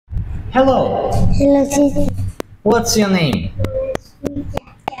Hello, Hello, teacher. what's your name?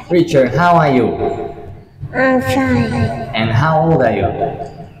 Richard, how are you? I'm fine. And how old are you?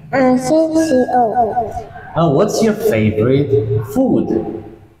 I'm 6 years old. Oh, what's your favorite food?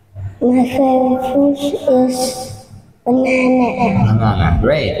 My favorite food is banana. Banana,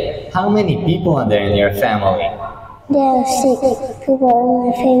 great. How many people are there in your family? There are 6 people in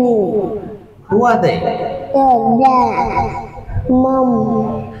my family. Who are they? There are dad,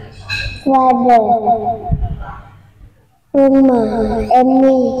 mom, father, grandma, and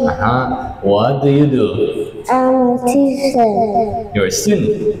me. What do you do? I'm a teacher. You're a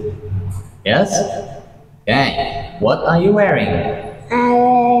student. Yes? Okay. What are you wearing?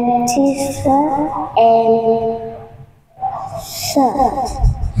 I'm a t-shirt and shirt.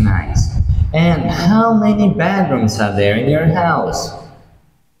 Nice. And how many bedrooms are there in your house?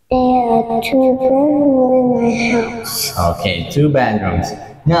 There are 2 bedrooms in my house. Okay, 2 bedrooms.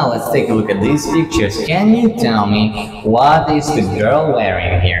 Now let's take a look at these pictures. Can you tell me what is the girl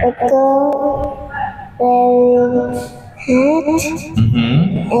wearing A here? girl wearing hat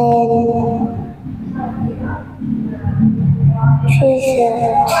Mm-hmm. and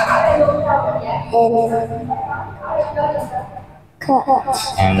t-shirt and cut.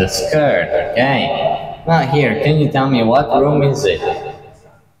 And the skirt, okay. Now here, can you tell me what room is it?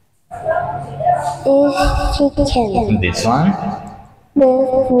 Is chicken. This one?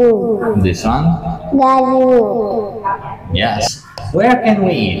 Bedroom. This one? Bedroom. Yes. Where can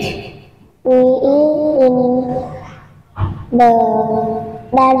we eat? We eat in the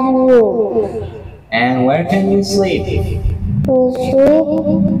bedroom. And where can you sleep? We sleep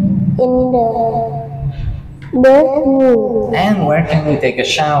in the bedroom. And where can we take a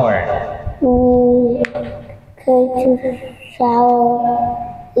shower? We go to shower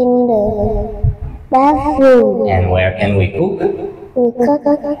in the bathroom. And where can we cook? We cook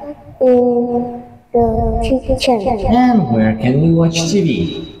in the kitchen. And where can we watch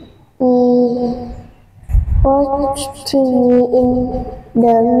TV? We watch TV in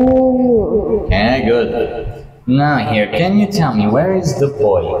the living room. Okay, good. Now here, can you tell me where is the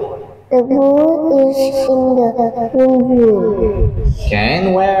boy? The boy is in the living room. Okay,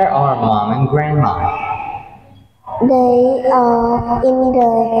 and where are mom and grandma? They are in the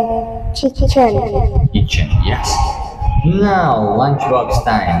kitchen. Kitchen, yes. Now, lunchbox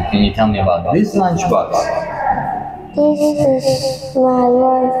time. Can you tell me about this lunchbox? This is my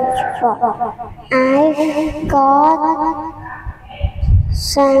lunchbox. I've got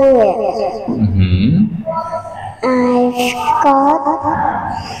sandwich. Mm-hmm. I've got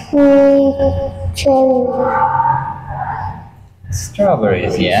sweet cherry.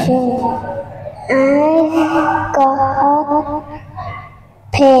 Strawberries, yeah? I've got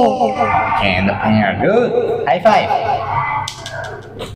pear. And a pear, good. High five.